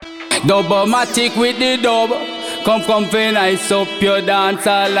Dub-o-matic with the dub. Come fi nice up your dance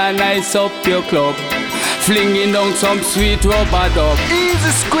hall and nice up your club. Flinging down some sweet rubber dub. Easy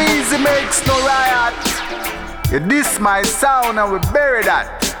squeeze, it makes no riot. You diss my sound and we bury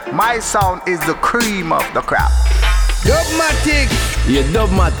that. My sound is the cream of the crop. Dubmatic. Yeah,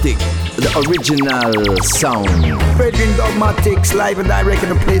 Dubmatic, the original sound. Spreading Dubmatics live and direct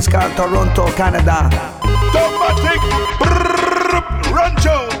in a place called Toronto, Canada. Dubmatic,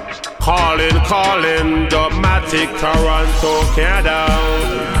 Rancho. Calling, Dubmatic, Toronto, Canada.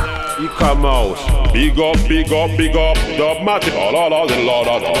 He come out. Big up, Dubmatic, la.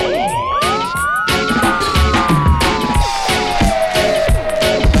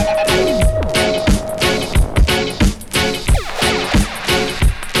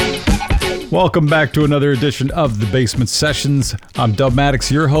 Welcome back to another edition of The Basement Sessions. I'm Dubmatix,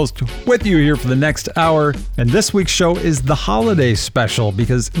 your host, with you here for the next hour. And this week's show is the holiday special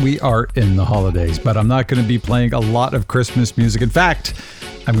because we are in the holidays. But I'm not going to be playing a lot of Christmas music. In fact,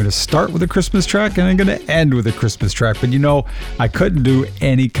 I'm going to start with a Christmas track and I'm going to end with a Christmas track. But you know, I couldn't do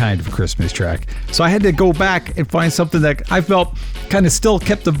any kind of Christmas track. So I had to go back and find something that I felt kind of still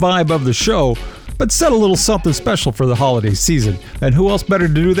kept the vibe of the show, but said a little something special for the holiday season. And who else better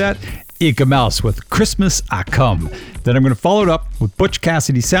to do that? Inca Mouse with Christmas I Come. Then I'm going to follow it up with Butch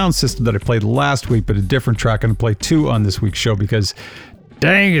Cassidy Sound System that I played last week, but a different track. I'm going to play two on this week's show because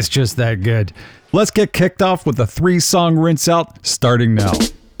dang, it's just that good. Let's get kicked off with a 3-song rinse out starting now.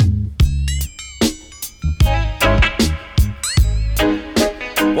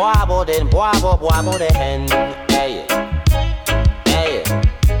 Boabo den hen. Hey, hey,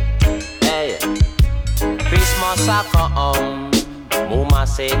 hey. Christmas I come. Mama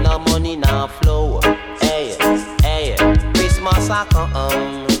say no money now flow. Hey, hey. Christmas I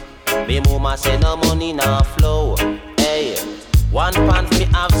come. Me mama say no money now flow. Hey. One pants me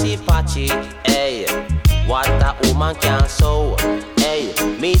have see patchy. Hey. What a woman can sew. Hey.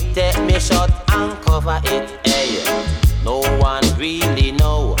 Me take me shot and cover it. Hey. No one really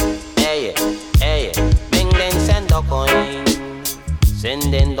know. Hey, hey, bring them send a coin.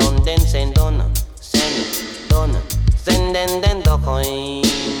 Send them done, then send done. Send done. Send them then the coin.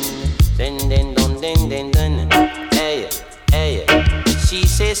 Send them done, then done. Hey, hey, she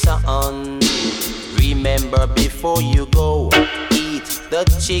says son, remember before you go, eat the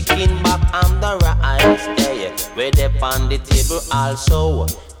chicken back and the rice. Hey, where they on the table also.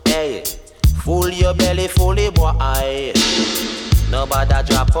 Hey. Full your belly, fully boy. Nobody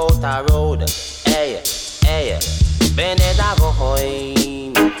drop out a road. Hey, hey, bend it a go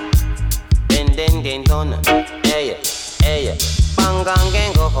hoin. Den done. Hey, hey, bang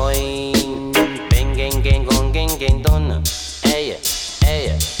gang go hoin. Bang gang done. Hey,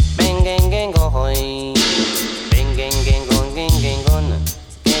 hey, bang gang go hoin. Bang gang gone.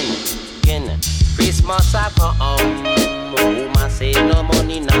 Gen. Christmas I come. Woman say no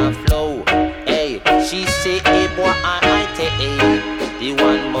money now flow. Hey, she say hey boy I take the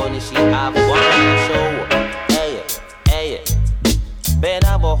one money she have one show. Hey, hey,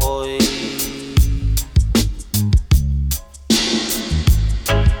 better boy.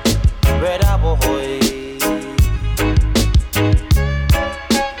 Better boy.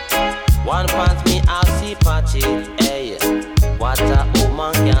 One pants me I see patchy. Hey, what a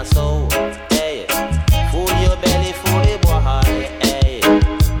woman can sew. Hey, full your belly, fully boy. Hey,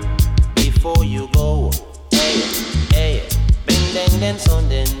 before you go. Hey, hey, bing den son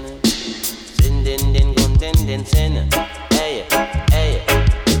den. Send den gun den send. Hey, hey,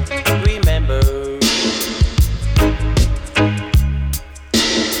 remember.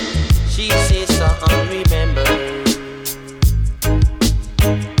 She says something, remember.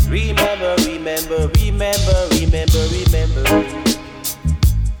 Remember.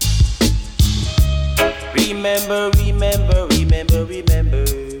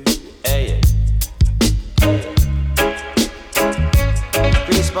 Hey, hey.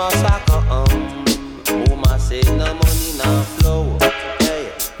 Christmas I come. Woman say no money now flow. Hey,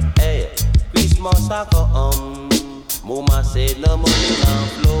 hey. Christmas I come. Woman say no money now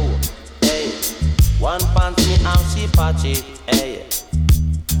flow. Hey, one pants me and she patch it. Hey.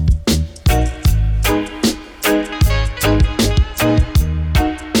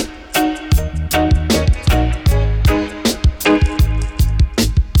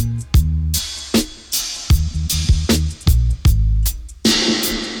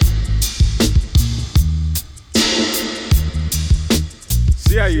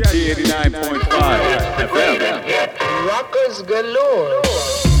 CIUT 89.5 FM. Rockers galore.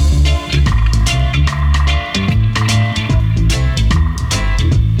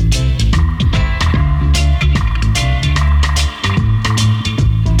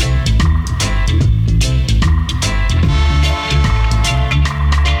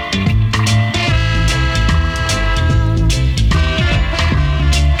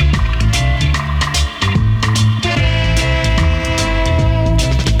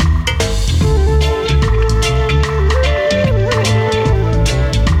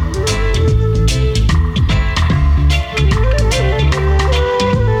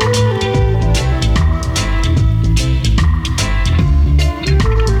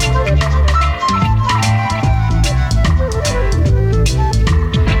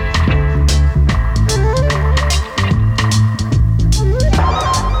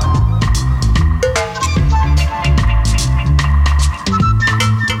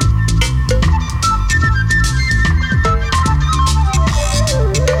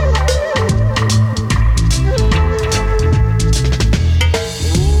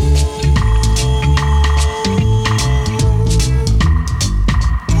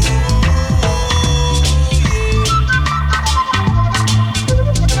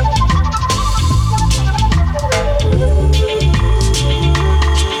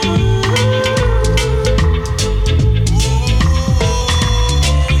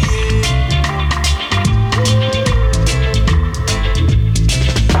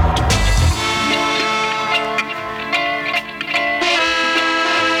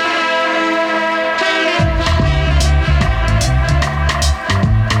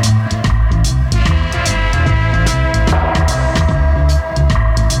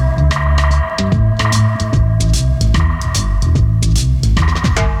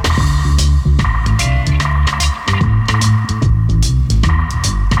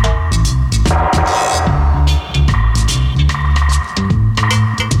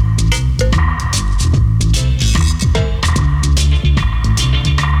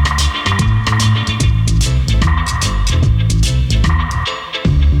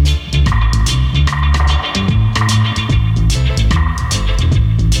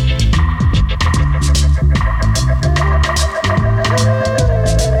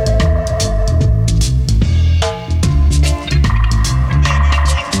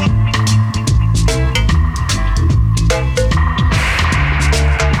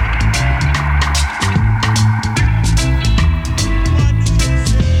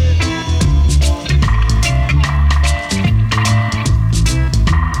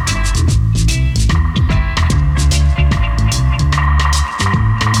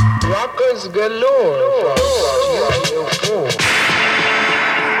 galore from Studio 4.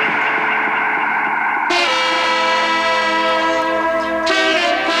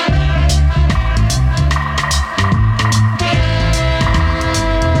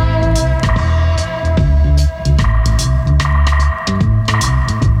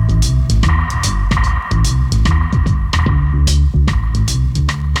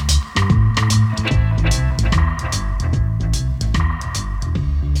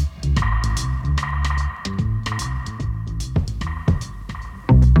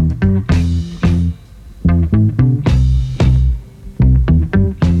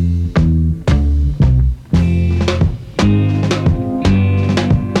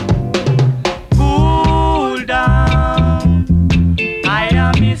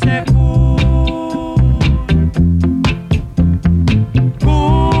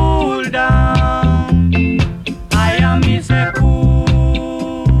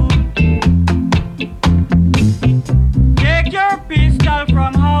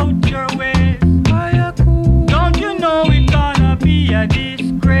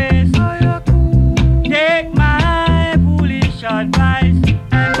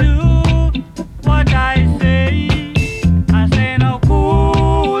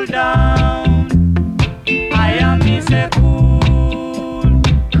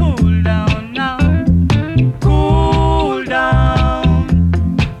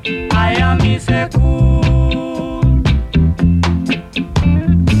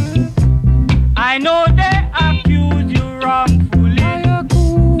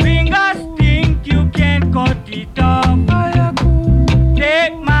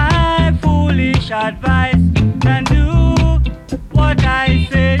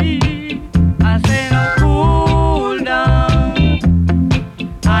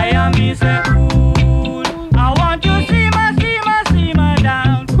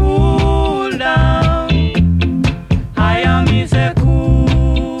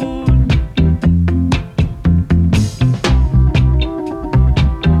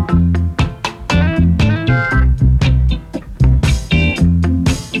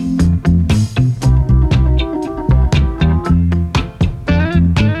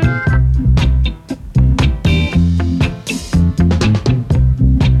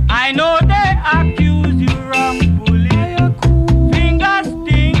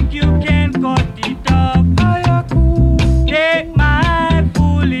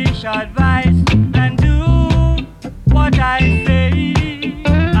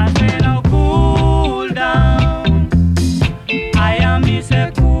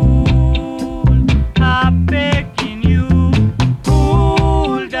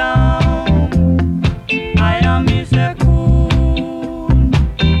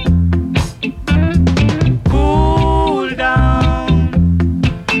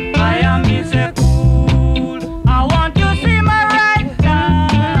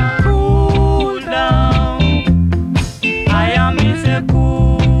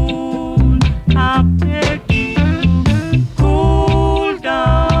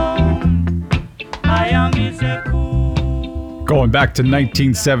 Back to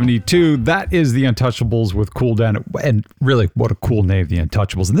 1972, that is the Untouchables with Cool Down, and really, what a cool name, the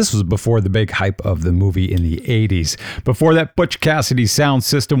Untouchables. And this was before the big hype of the movie in the 80s. Before that, Butch Cassidy Sound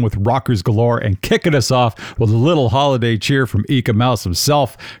System with Rockers Galore, and kicking us off with a little holiday cheer from Eka Mouse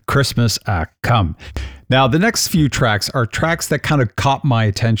himself, Christmas Come. Now, the next few tracks are tracks that kind of caught my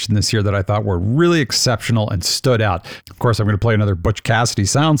attention this year that I thought were really exceptional and stood out. Of course, I'm going to play another Butch Cassidy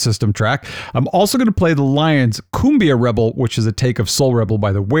Sound System track. I'm also going to play the Lions' Cumbia Rebel, which is a take of Soul Rebel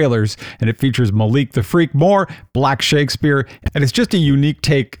by the Wailers, and it features Malik the Freak Moore, Black Shakespeare, and it's just a unique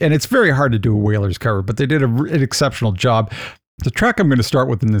take, and it's very hard to do a Wailers cover, but they did an exceptional job. The track I'm going to start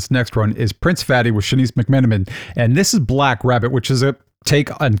with in this next run is Prince Fatty with Shanice McMenamin, and this is Black Rabbit, which is a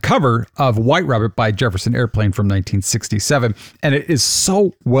take on cover of White Rabbit by Jefferson Airplane from 1967, and it is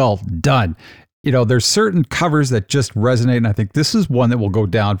so well done. You know, there's certain covers that just resonate, and I think this is one that will go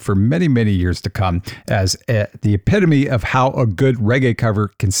down for many, many years to come as the epitome of how a good reggae cover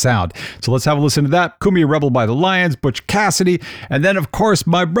can sound. So let's have a listen to that. Cumbia Rebel by the Lions, Butch Cassidy, and then, of course,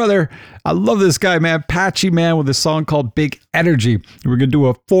 my brother, I love this guy, man, Patchy Man, with a song called Big Energy. We're going to do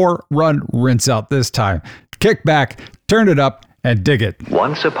a 4-run rinse out this time. Kick back, turn it up, and dig it.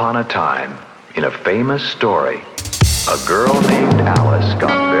 Once upon a time, in a famous story, a girl named Alice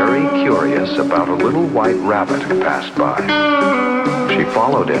got very curious about a little white rabbit who passed by. She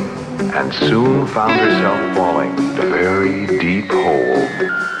followed him and soon found herself falling a very deep hole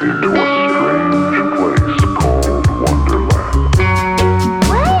into a strange place called Wonderland.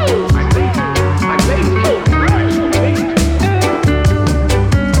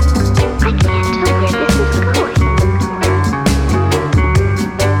 I can't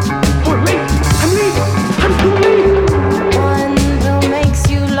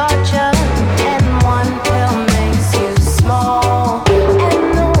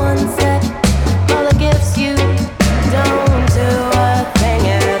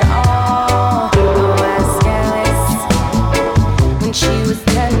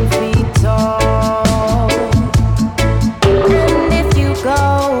feet tall. And if you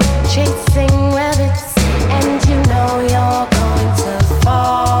go chasing rabbits and you know you're going to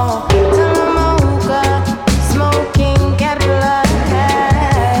fall, Talamoka, smoking cat blood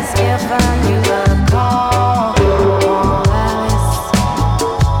has given you a call. Alice,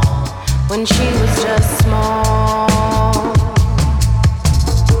 when she was just small,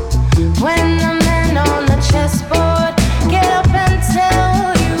 when the men on the chessboard get up and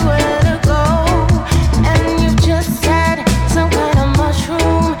tell you where to go, and you've just had some kind of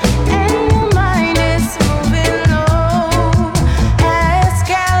mushroom and your mind is moving low. Ask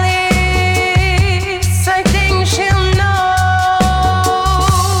Alice, I think she'll know.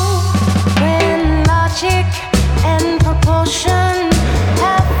 When logic and proportion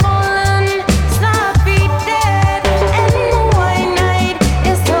have fallen, stop beat dead, and the white knight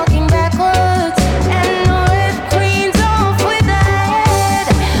is talking backwards, and the red queen's off with the head.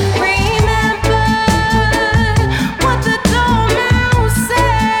 Remember what the dormouse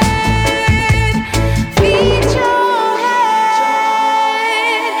said. Feed your head,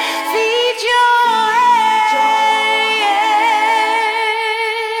 feed your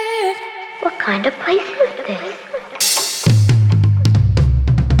head. What kind of place is this?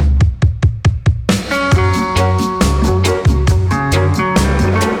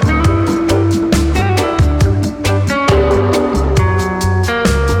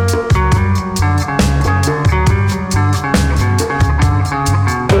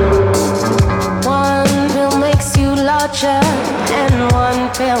 One pill makes you larger, and one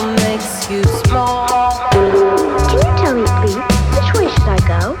pill makes you small. Can you tell me, please, which way should I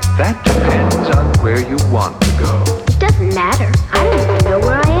go? That depends on where you want to go. It doesn't matter. I don't even know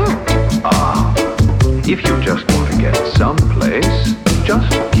where I am. Ah, if you just want to get someplace, just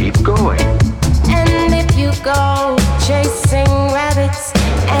keep going. And if you go chasing rabbits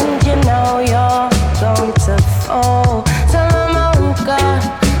and you know you're going to fall, Talamoka,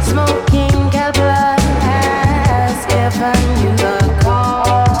 smoking cat blood has given you the call.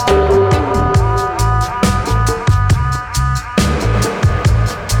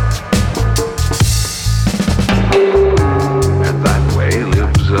 And that way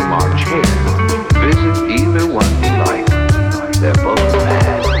lives a March Hare. Visit either one you like. They're both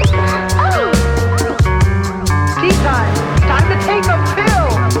mad. Tea time. Time to take a pill.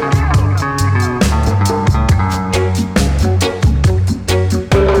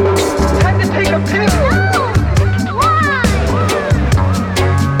 Time to take a pill.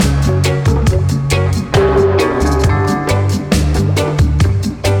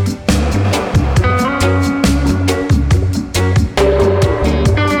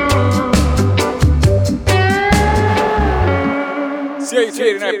 CH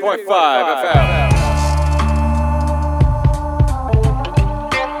 89.5 FM.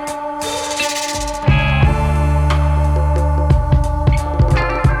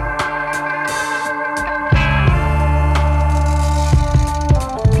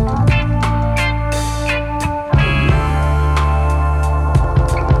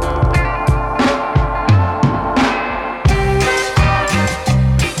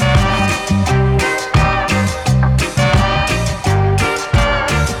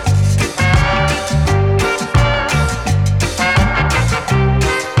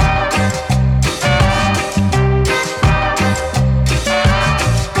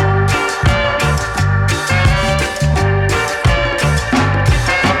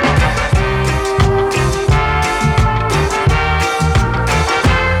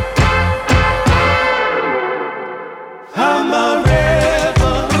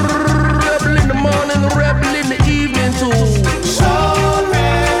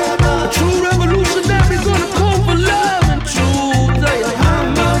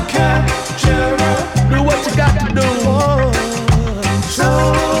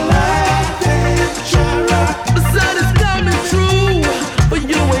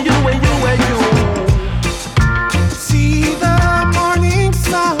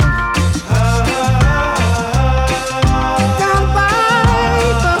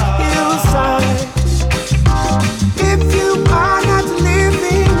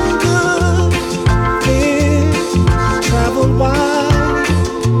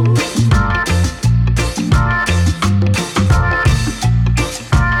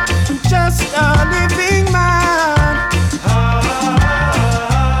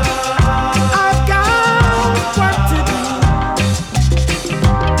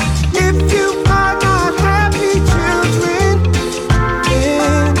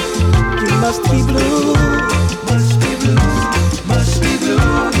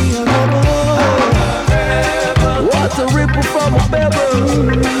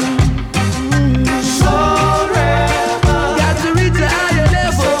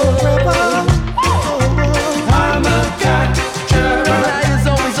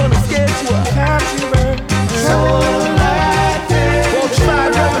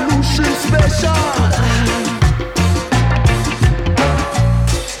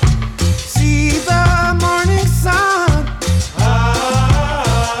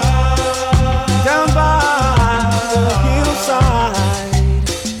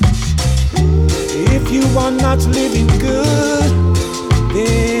 not living good,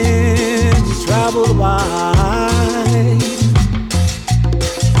 then you travel wide.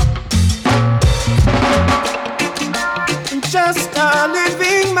 Just a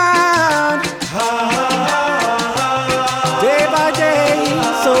living man, day by day,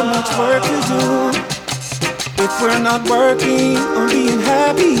 so much work to do. If we're not working on being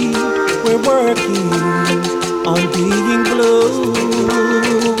happy, we're working on being blue.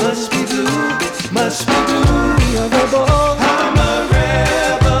 Must be blue, must be blue. Be a rebel. I'm a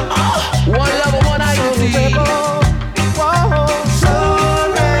rebel. One love, one identity. Whoa, so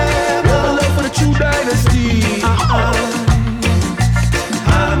rebel. Love for the true dynasty.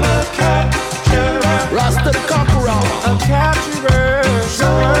 I'm a capturer. Rasta the conqueror. A capturer. So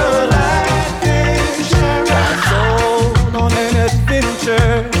like adventure. Sold on an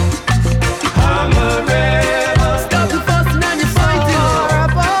adventure. I'm a rebel. Stop the fussing and you fighting.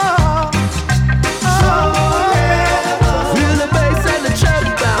 Feel the bass and the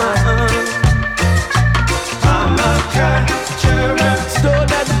treble down. I'm a capturer. Stone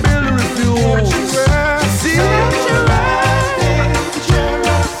that the builder refuse. See?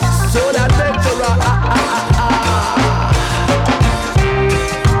 So that lecturer.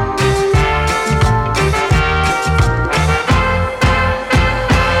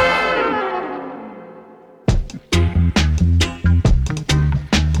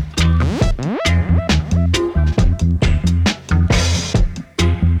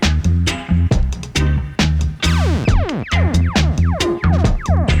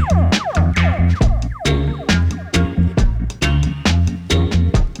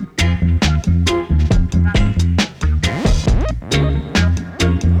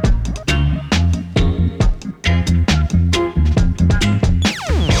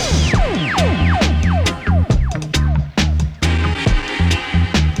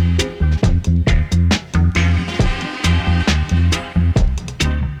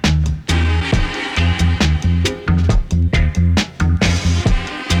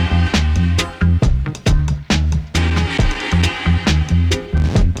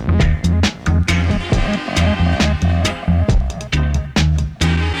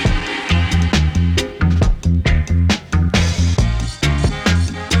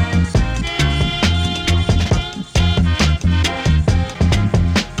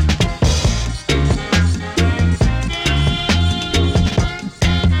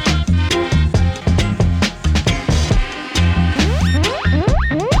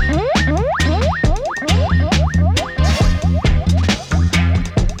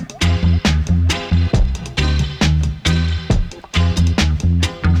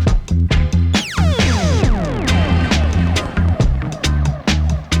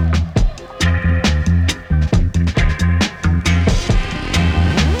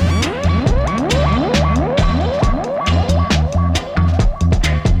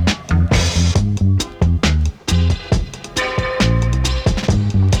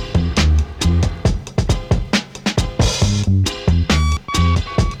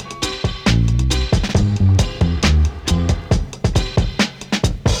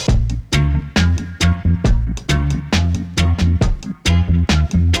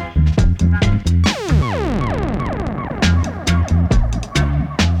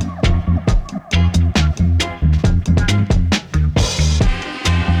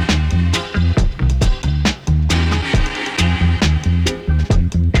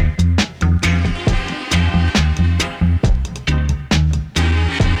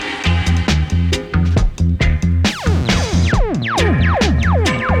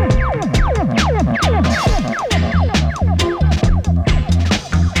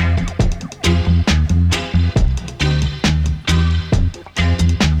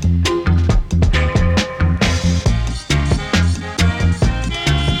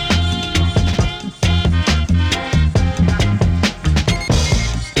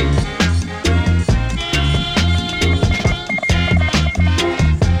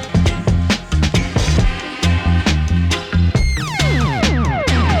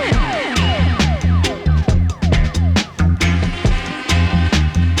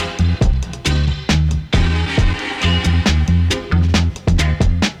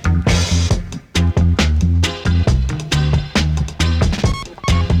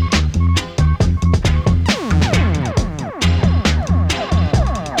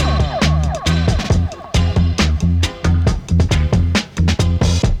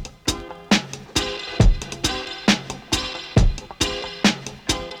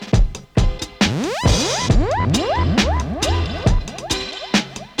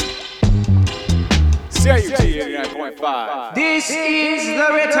 CIUT 89.5. This is the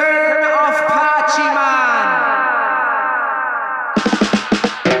return of Pachiman.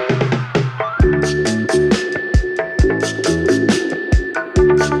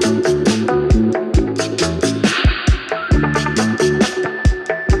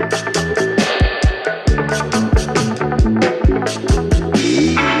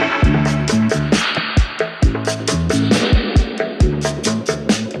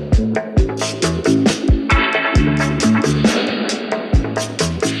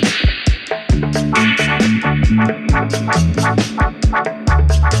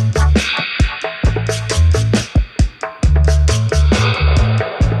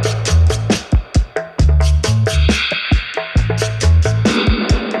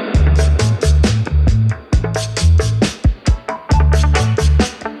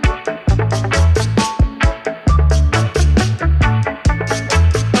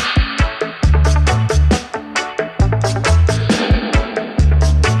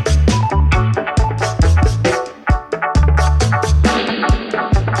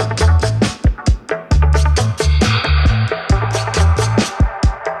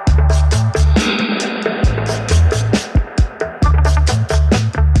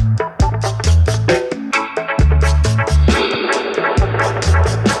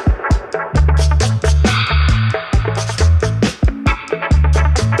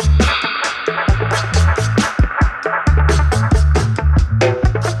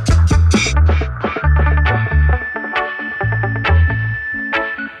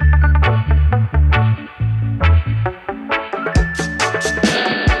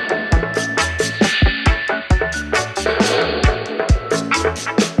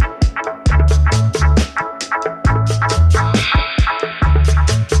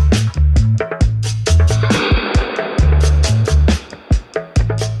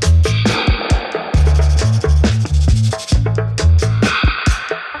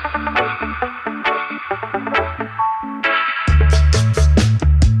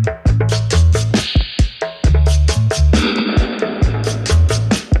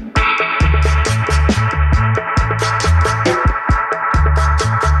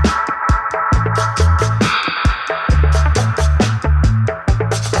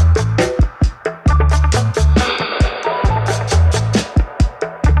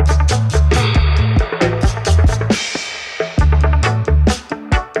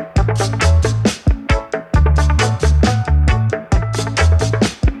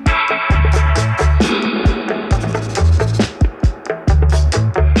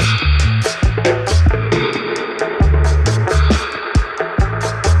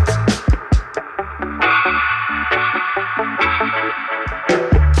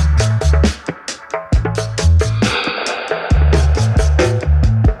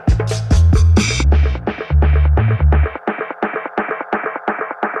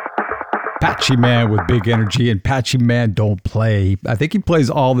 Patchy Man with big energy, and Patchy Man don't play. I think he plays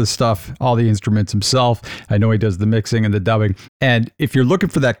all this stuff, all the instruments himself. I know he does the mixing and the dubbing. And if you're looking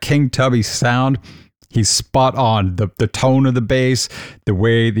for that King Tubby sound, he's spot on. The tone of the bass, the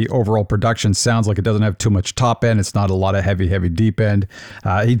way the overall production sounds like it doesn't have too much top end. It's not a lot of heavy deep end.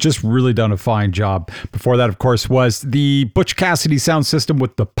 He just really done a fine job. Before that, of course, was the Butch Cassidy sound system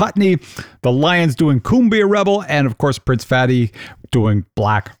with the Putney, the Lions doing Cumbia Rebel, and of course, Prince Fatty doing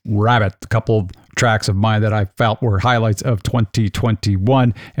Black Rabbit. A couple of tracks of mine that I felt were highlights of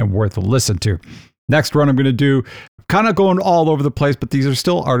 2021 and worth a listen to. Next run I'm going to do, kind of going all over the place, but these are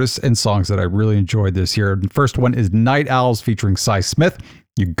still artists and songs that I really enjoyed this year. The first one is Night Owls featuring Cy Smith,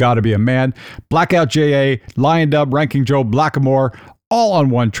 You Gotta Be a Man, Blackout J.A., Lion Dub, Ranking Joe, Blackamore, all on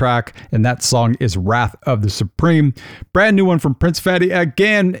one track, and that song is Wrath of the Supreme. Brand new one from Prince Fatty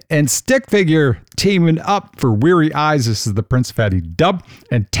again, and Stick Figure teaming up for Weary Eyes. This is the Prince Fatty dub,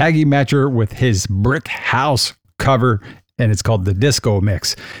 and Taggy Matcher with his Brick House cover, and it's called The Disco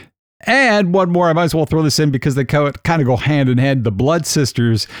Mix. And one more, I might as well throw this in because they kind of go hand in hand. The Blood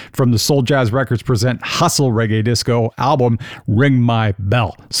Sisters from the Soul Jazz Records present Hustle Reggae Disco album, Ring My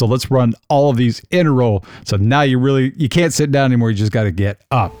Bell. So let's run all of these in a row. So now you can't sit down anymore. You just got to get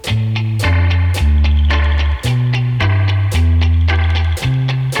up.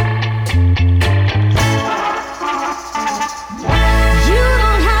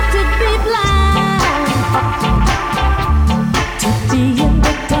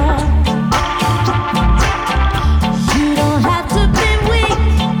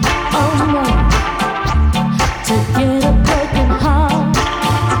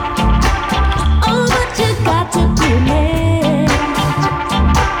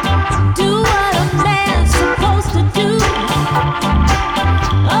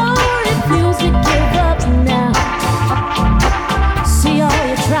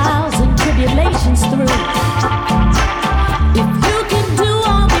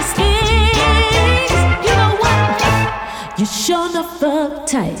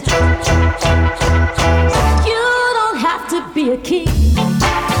 Tight. You don't have to be a king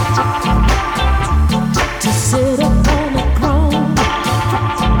to sit up on the throne.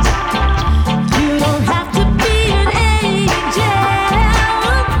 You don't have to be an angel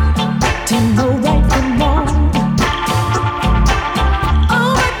to know right from wrong.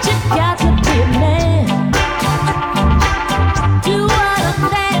 Oh, but you got to be a man. Do what a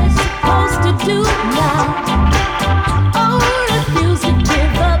man's supposed to do now.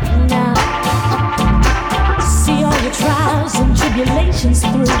 Trials and tribulations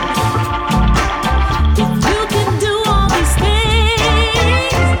through. If you can do all these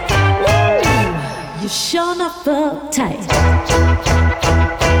things, woo, you're sure enough uptight.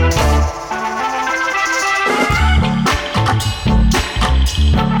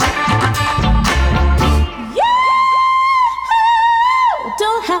 Yeah,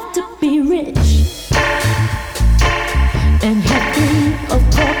 don't have to be rich and have 3 or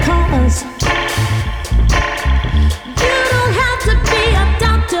 4 cars.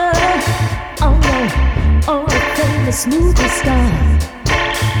 Or a famous movie star.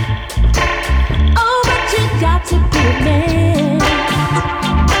 Oh, but you got to be a man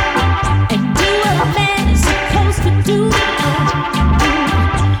and do what a man is supposed to do.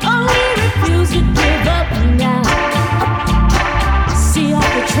 Oh, we refuse to give up now. See all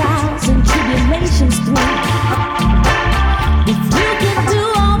the trials and tribulations through. If you can do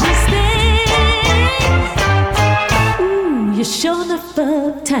all these things, ooh, you're sure enough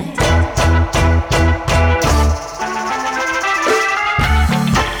uptight.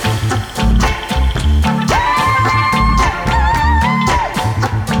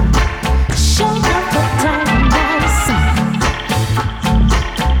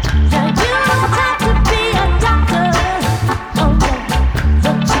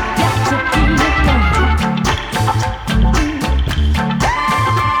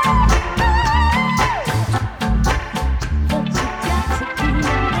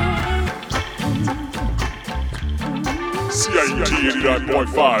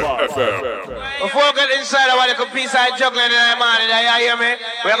 Before we get inside, I want to piece of juggling in the morning. You hear me?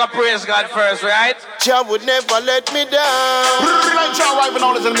 We're going to praise God first, right? Jah would never let me down. Like Jah right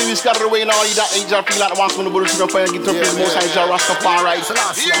now, there's a minister out of the way and all you that ain't Jah feel like the one from the bullshit of fire and get up his most high Jah Rastafari. Like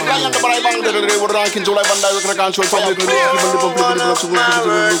on the Bible, I'm going to do what I can do. Like one day, we're going to control public. People live on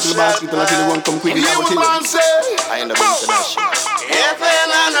the basket until the one come quick. I ain't the international. Heaven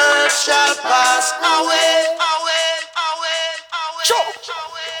and earth shall pass away.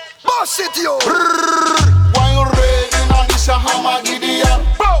 Boss it, yo. Why you ready now? This a Hamagidia.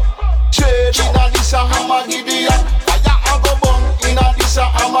 Shady now. This a Hamagidia. Fire a go burn in a this a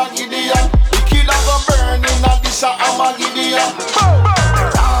Hamagidia.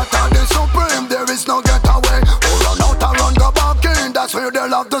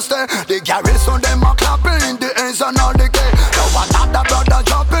 carry so them a clapping, the hands and all the cake. Now another brother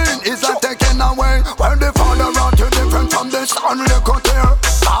dropping, is a taken away. When the father out you different from the son, look out here.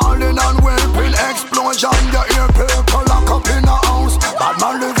 Falling and weeping, explosion, you hear people lock up in a house. Bad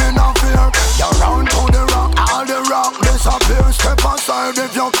man live in a fear. You run to the rock, all the rock disappear. Step aside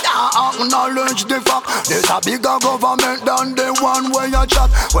if you can't acknowledge the fact. There's a bigger government than the one where you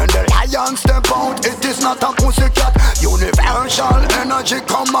chat. When the lion step out, it is not a pussycat. Universal energy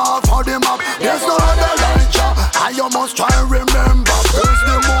come off of the map. There's no other light, and you must try and remember. Praise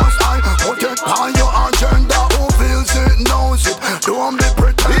the most high, put it on your agenda. Who feels it knows it, don't be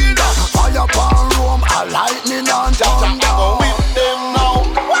pretender. Fire upon Rome, a lightning and thunder. I go with them now,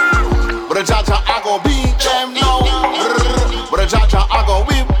 but a Jaja I go beat them now. But a Jaja I go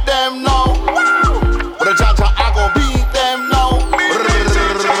whip them now, but a Jaja I go beat them now.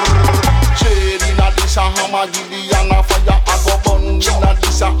 Shade inna this a hammer, Gideon a fire I go burn. Inna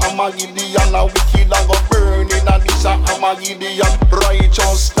this a hammer, Gideon a wicked I go burn. Inna this a hammer, Gideon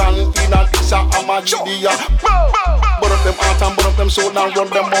righteous stand. Inna this a hammer, Gideon. Burn up them heart and burn up them soul and run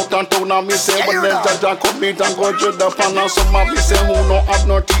them out and town. And me say when them Jaja come meet and go to the pan. And some of me say who no have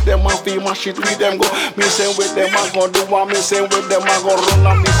no teeth, them a feel my shit with them go. Me say with them I go do what me say with them I go run.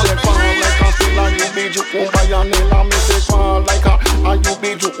 And me say fall like a still and you be Jukumbaya nail. And me say fall like a and you be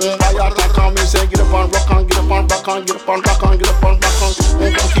Jukumbaya attack. And me say get up and rock and get up and rock and get up and rock and get up and rock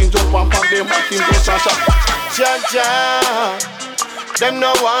and king jump and pan them and king go sasha. Jaja, them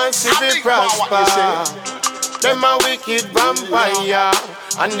no want to be prosper. Them a wicked vampire,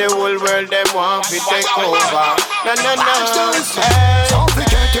 and the whole world them want to take over. No, no, no.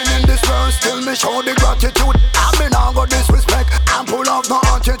 Suffocating in this verse, still me show the gratitude. I mean I got disrespect and pull up no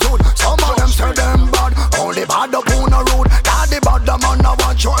attitude. Some of them say them bad, only bad up on the road. God the bad man I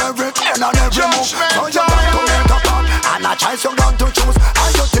watch you every turn and every move. So you got to make a part, and a choice you got to choose.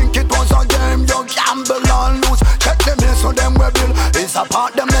 And you think it was a game, you gamble and lose. Check them here so them will build. It's a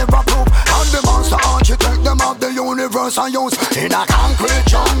part them never prove. And the monster architect them of the universe I use. In a concrete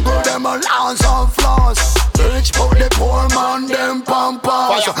jungle them a laws of flaws. Rich for the poor man them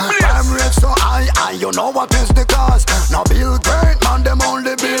pampas. Crime rate so high and you know what is the cause. Now build great man them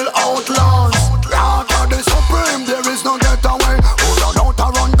only build outlaws. After the supreme there is no getaway. Who run out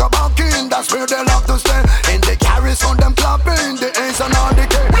and run go back in, that's where they'll have to stay. In the carries on them clapping, the ace and all the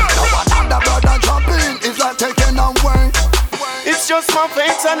K. Now another brother dropping, it's like taking away. It's just my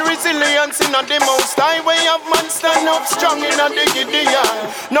faith and resilience in the most high way of man stand up strong in the Gideon.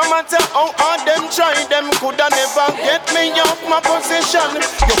 No matter how hard them try, them coulda never get me off my position.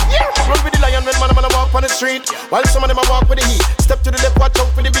 Run with the lion when man walk on the street, while some of them a walk with the heat. Step to the left, watch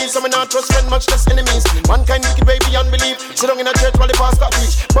out for the beast. Some not trust friend, much less enemies. Mankind wicked way beyond belief. Sit down in a church while the pastor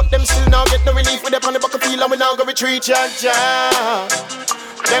preach, but them still now get no relief. With them on the back of field and we now go retreat. Jaja,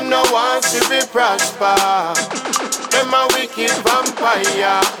 them no want to be prosper. Them a wicked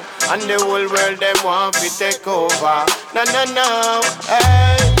vampire, and the whole world them want to take over. No, no, no.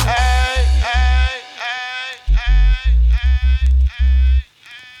 Hey, hey, hey, hey,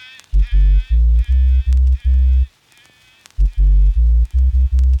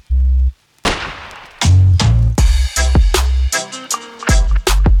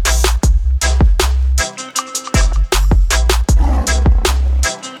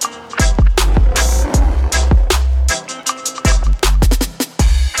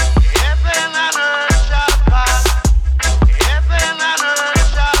 Heaven and earth shall pass. Heaven and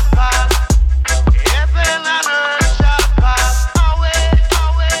earth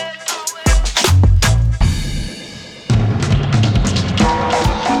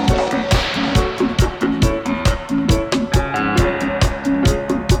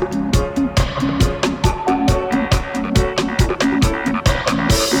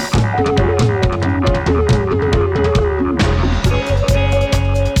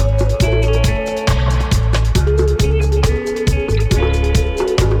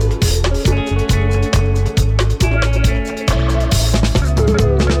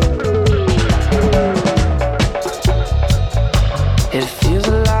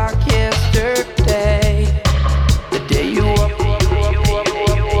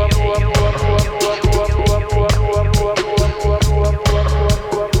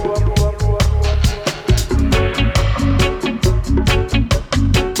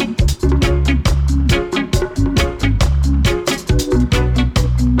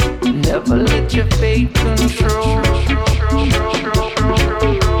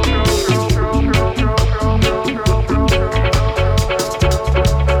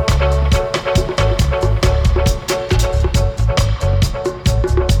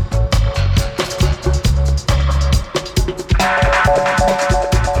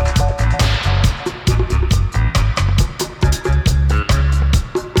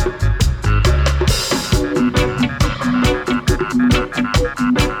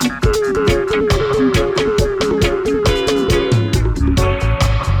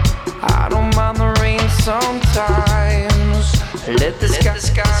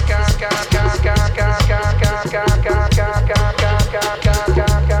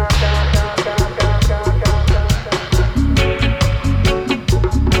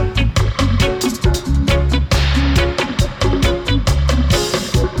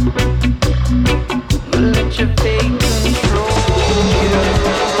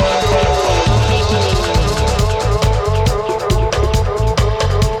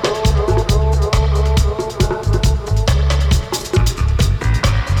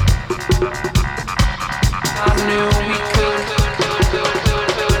I knew we could.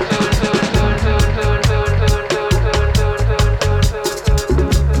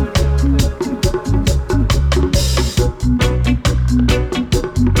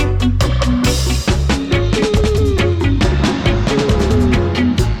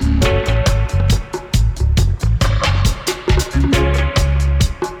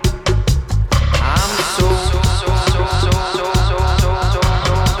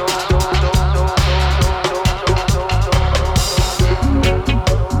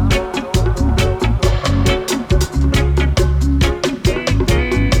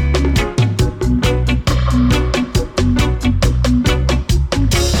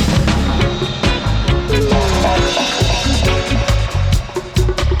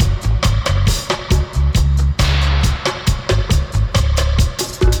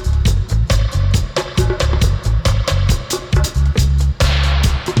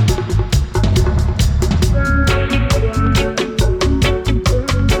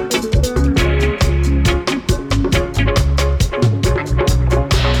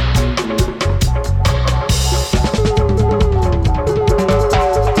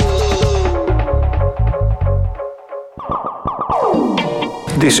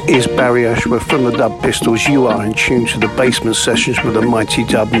 This is Barry Ashworth from the Dub Pistols. You are in tune to the Basement Sessions with the mighty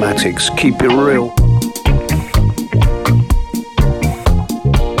Dubmatics. Keep it real.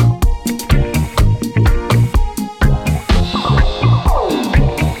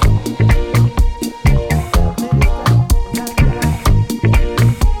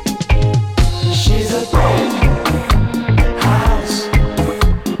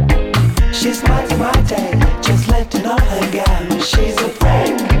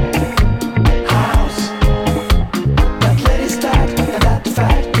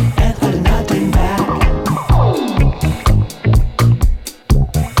 Fact, and nothing bad.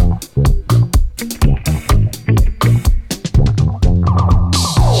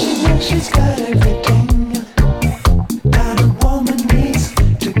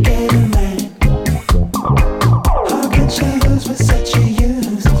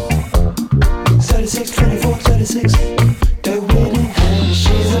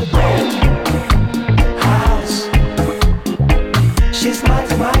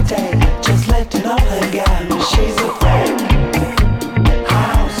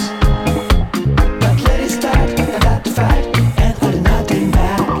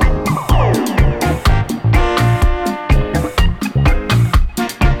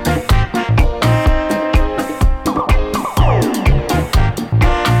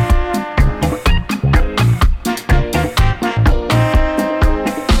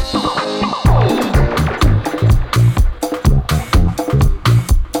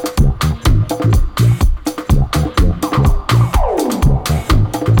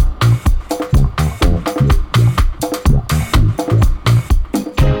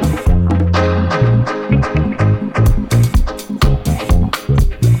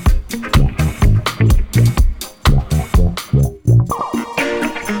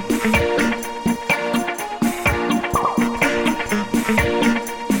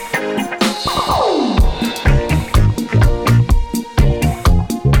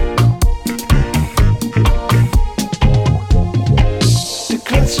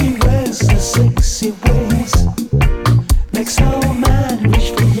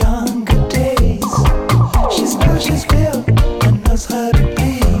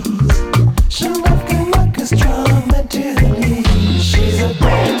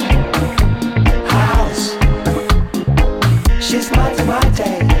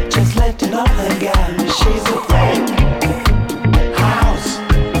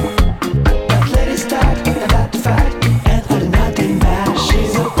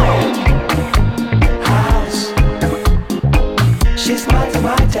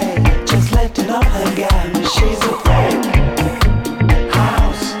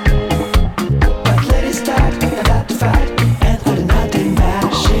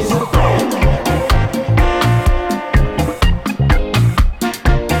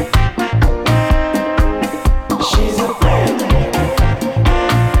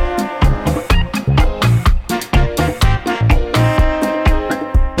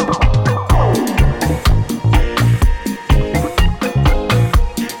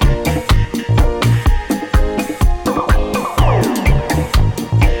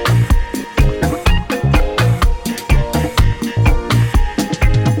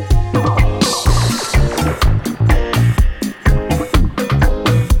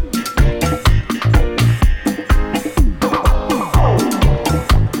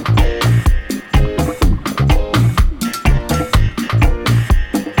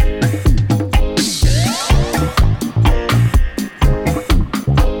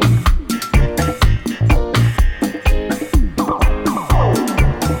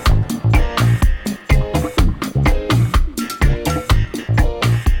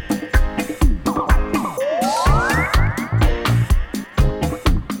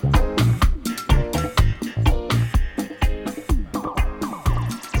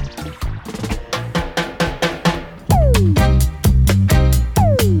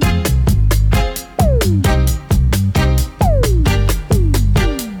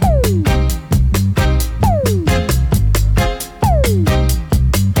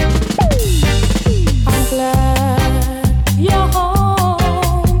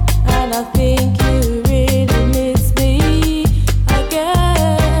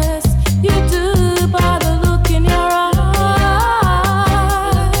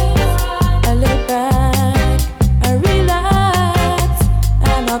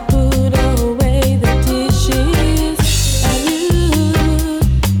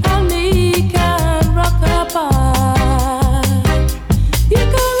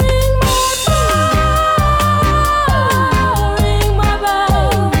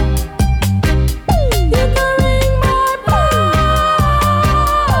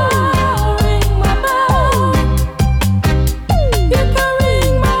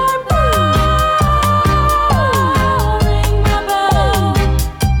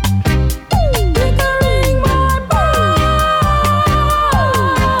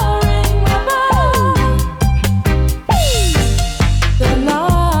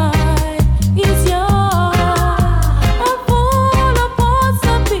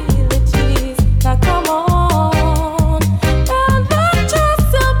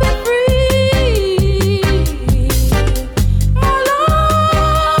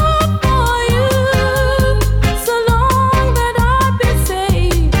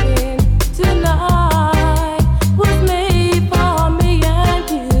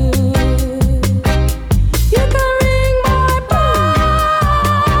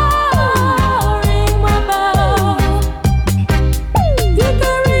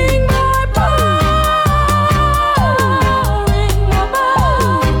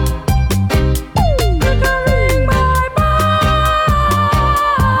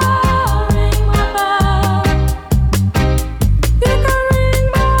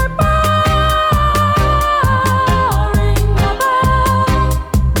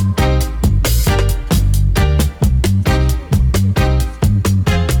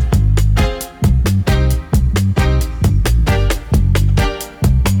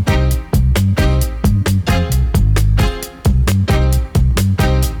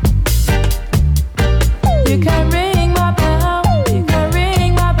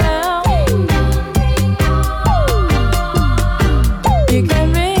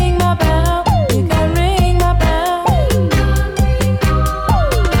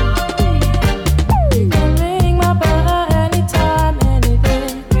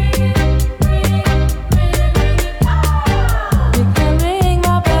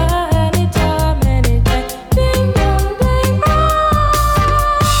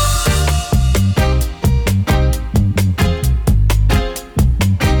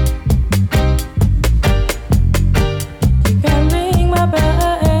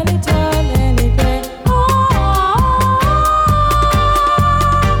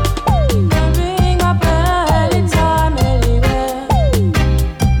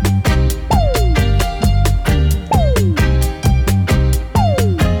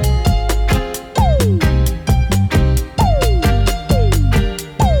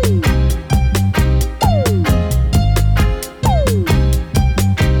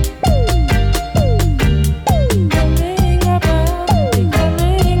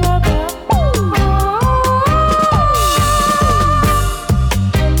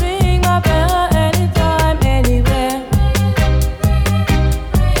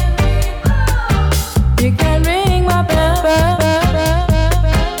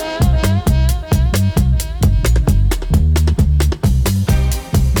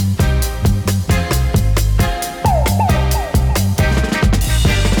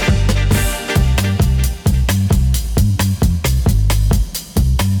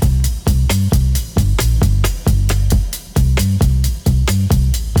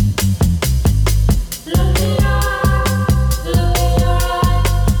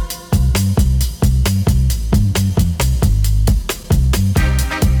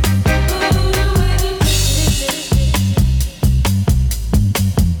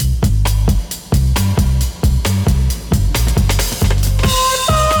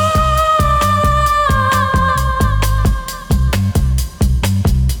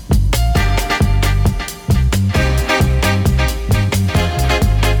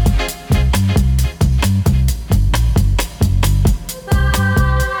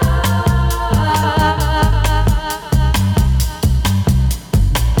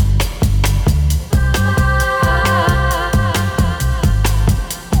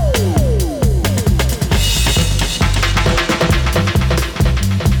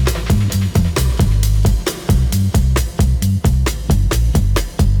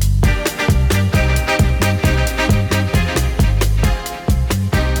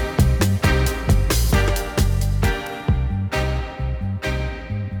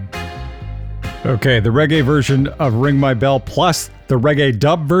 Okay, the reggae version of Ring My Bell plus the reggae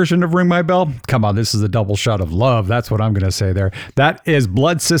dub version of Ring My Bell. Come on, this is a double shot of love. That's what I'm going to say there. That is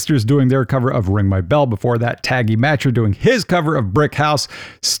Blood Sisters doing their cover of Ring My Bell. Before that, Taggy Matcher doing his cover of Brick House.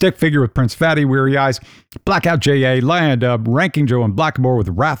 Stick Figure with Prince Fatty, Weary Eyes. Blackout J.A., Lion Dub, Ranking Joe, and Blackmore with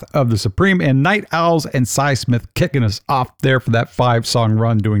Wrath of the Supreme. And Night Owls and Cy Smith kicking us off there for that 5-song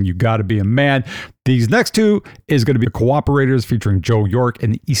run doing You Gotta Be a Man. These next two is going to be Cooperators featuring Joe York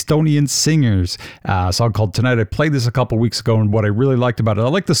and the Estonian Singers. A song called Tonight. I played this a couple weeks ago, and what I really liked about it, I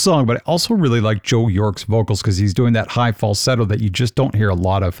like the song, but I also really like Joe York's vocals because he's doing that high falsetto that you just don't hear a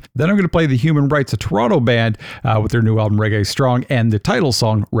lot of. Then I'm going to play the Human Rights, a Toronto band, with their new album Reggae Strong and the title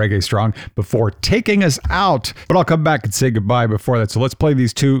song Reggae Strong before taking us out. But I'll come back and say goodbye before that. So let's play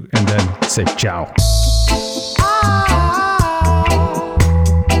these two and then say ciao.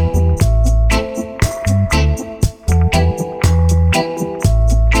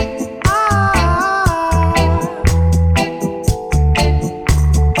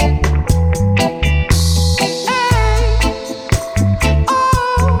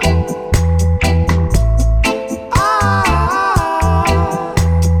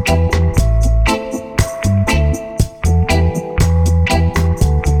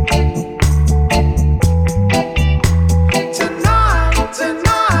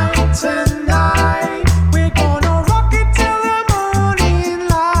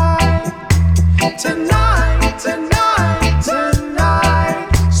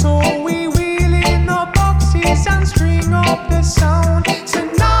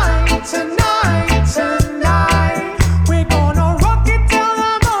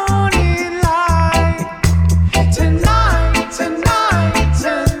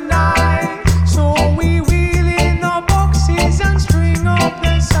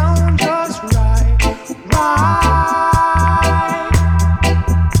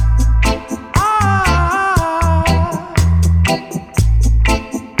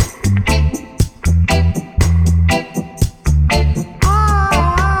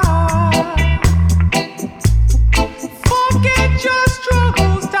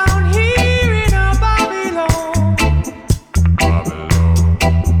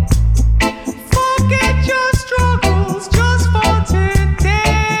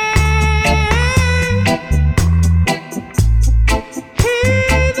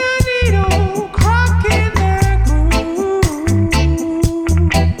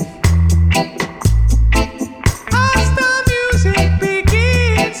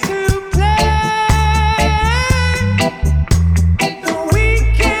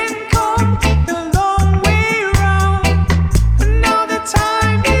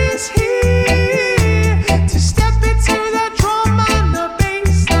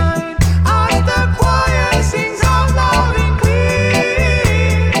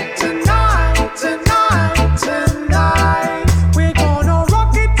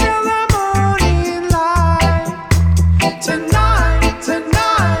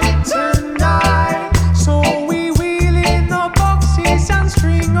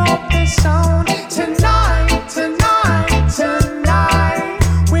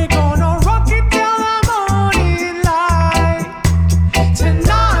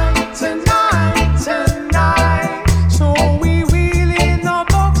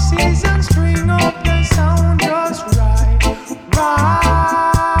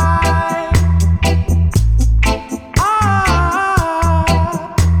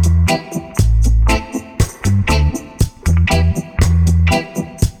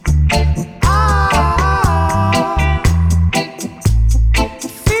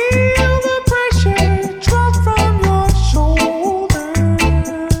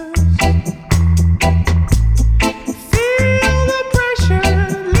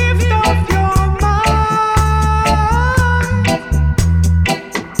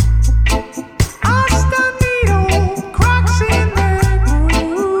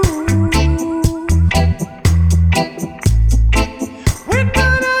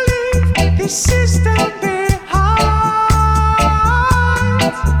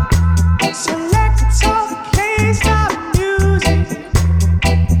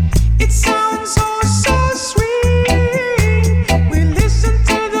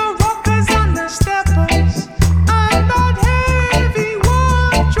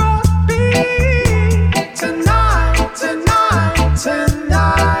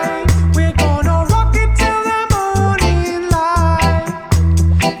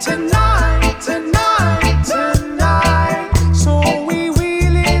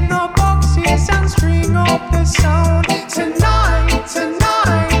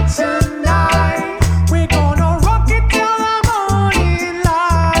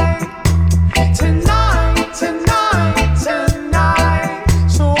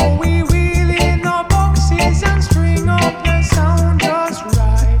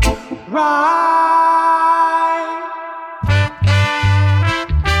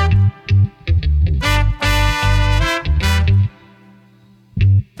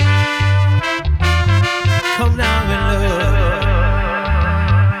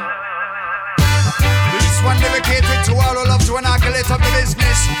 it up the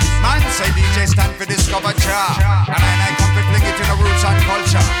business. Man say DJ stand for discover jar, and I come to fling it in the roots and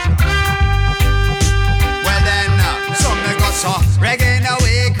culture. Well then, some make us reggae in a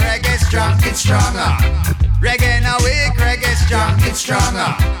week, reggae strong, it's stronger. Reggae in a week, reggae strong, it's stronger.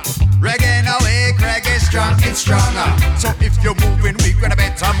 Reggae in a week, reggae strong, it's stronger. So if you're moving weak, we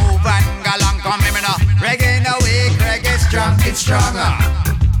better move and go along, come me now. Reggae in a week, reggae strong, it's stronger.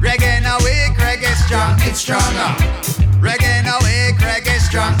 Reggae in a week, reggae strong, it's stronger. Reggae in a week, reggae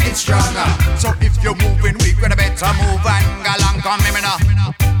strong, it's stronger. So if you're moving weak, we better move and go along, come me now.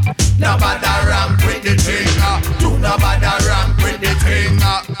 No bother ramp with the thing, do no bother ramp with the thing,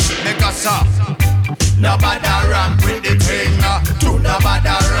 make us up. No bother ramp with the thing, do no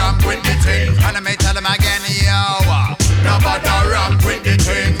bother ramp with the thing. And I may tell them again, yo. No bother ramp with the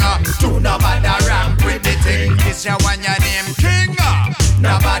thing, do no bother ramp with the thing. This your one your name King.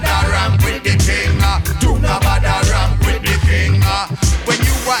 No bother ramp with the thing, do no bother ramp with the thing. When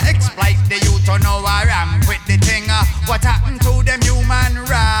you exploit the youth to know a ramp with the thing, what happened to them human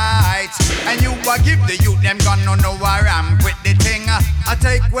rights? And you give the youth them gun no know a ramp with the thing. I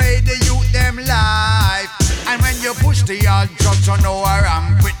take away the youth them life. And when you push the old drugs on no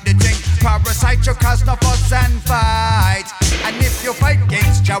ramp with the thing, parasite you cause no fuss and fight. And if you fight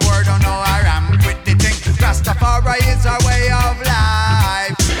against your word on no ramp with the thing, Rastafari is our way of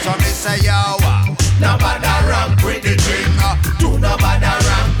life. So me say yo, no bother ramp with the thing, do no bother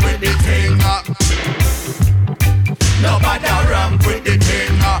ramp with the thing. No bother ramp with the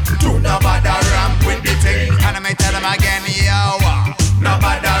thing, do no bother ramp with the thing. And I may tell them again, yo, no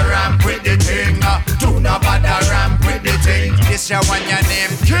bother ramp with the thing, do no bother ramp with the thing. This your one your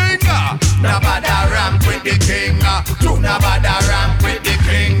name King. No bother ramp with the king, do no bother ramp with the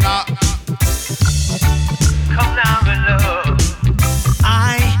king. Come down below.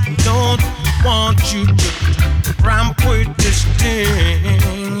 I don't want you to ramp with this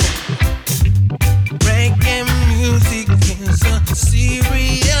thing. Reggae music is a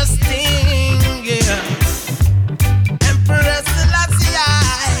serious thing, yeah. Emperor Selassie,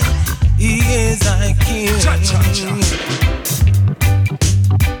 he is our king.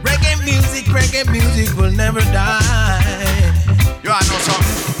 Reggae music will never die. You know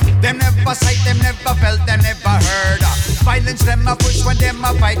something? Them never sight, them never felt, them never heard. Violence them a push when them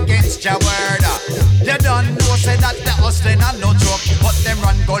a fight against your word. You don't know say that the hustling are no joke, but them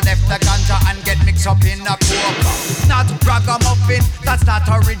run go left the ganja and get mixed up in a coke. Not ragamuffin, that's not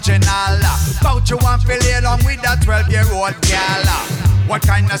original. Bout you want to lay along with a 12-year-old girl. What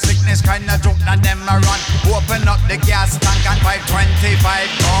kind of sickness, kind of joke that them a run? Open up the gas tank and 525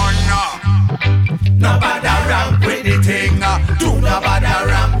 gun. No bother ramp with the thing, do no bother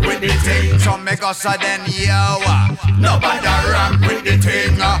ramp with the thing. So make us a then yo. No bother ramp with the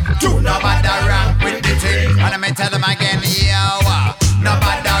thing, do no bother ramp with the thing. And I may tell them again, yo. No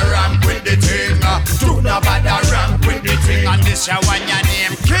bother ramp with the thing, do no bother ramp with the thing. And this your one your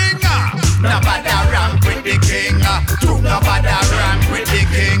name King. No bother ramp with the king, do no bother ramp with the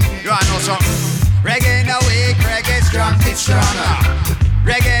king. You know something? Reggae in a week, reggae strong, it's stronger.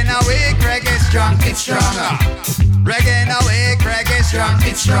 Reggae in a week, reggae strong, it's stronger. Reggae in a week, reggae strong,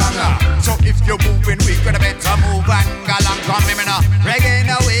 it's stronger. So if you're moving weak, you better move and go along, come me now. Reggae in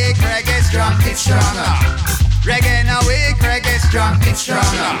a week, reggae strong, it's stronger. Reggae in a week, reggae strong, it's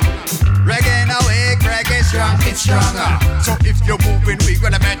stronger. Reggae in a week, reggae strong, it's stronger. So if you're moving weak, you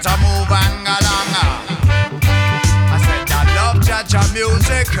better move and go along. I said I love Jaja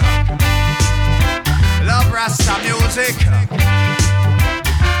music, love Rasta music.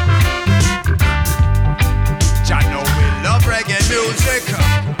 I know we love reggae music.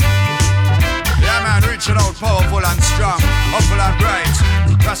 Yeah man, reaching out powerful and strong, humble and bright.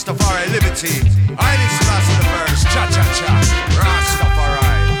 Rastafari liberty, I need to last the first. Cha-cha-cha,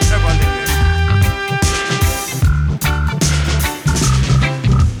 Rastafari, never leave it.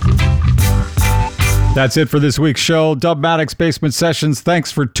 That's it for this week's show. Dubmatic's Basement Sessions.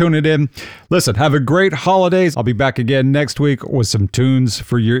 Thanks for tuning in. Listen, have a great holidays. I'll be back again next week with some tunes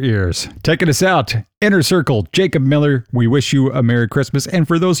for your ears. Taking us out, Inner Circle, Jacob Miller. We wish you a Merry Christmas. And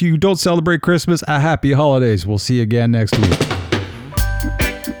for those of you who don't celebrate Christmas, a Happy Holidays. We'll see you again next week.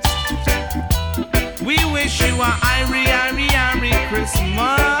 We wish you a Irie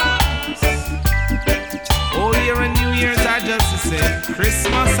Christmas. Old Year and New Year's are just the same.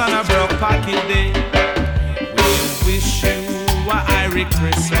 Christmas on a broke pocket day. We wish you a Irie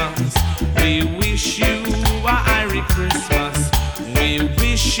Christmas. We wish you a Irie Christmas. We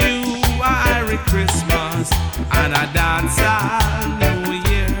wish you a Irie Christmas and a dance all New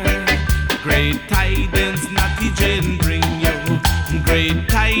Year. Great tidings, Natty Jane bring you. Great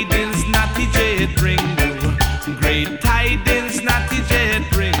tidings, Natty Jane bring you. Great tidings, Natty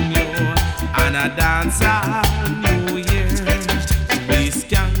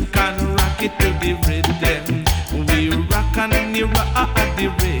rock it to the rhythm. We rock and we rock the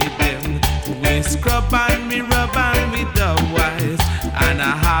rhythm. We scrub and we rub and we do wise. And a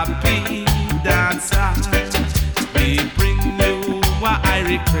happy dancer. We bring you a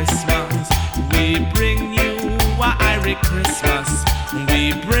Irish Christmas. We bring you a Irish Christmas.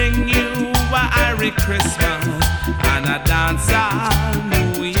 We bring you a Irish Christmas and a dancer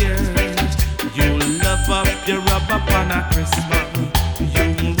New Year. You love up, you rub up on a Christmas.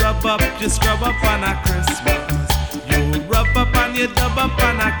 You rub up, you scrub up on a Christmas. You rub up and you dub up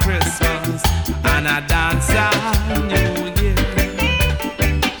on a Christmas and a dancer New Year.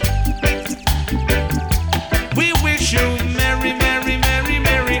 We wish you merry, merry, merry,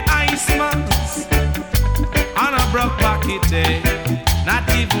 merry Christmas on a broke pocket day. Not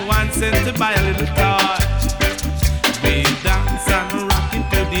even 1 cent to buy a little toy. We dance and rock it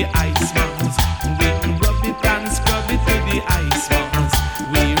to the Icemas. We rub it and scrub it to the Icemas.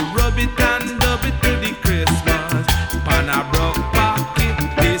 We rub it and dub it to the Christmas. On a broke pocket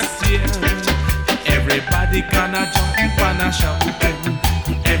this year. Everybody gonna jump in and a shouting.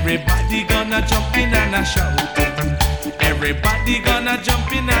 Everybody gonna jump in and a shouting. Everybody gonna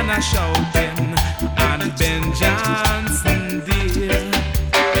jump in and a shouting. And Ben Johnson dear,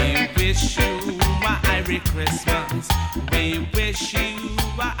 we wish you a Irish Christmas. We wish you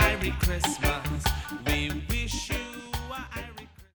a Irish Christmas. We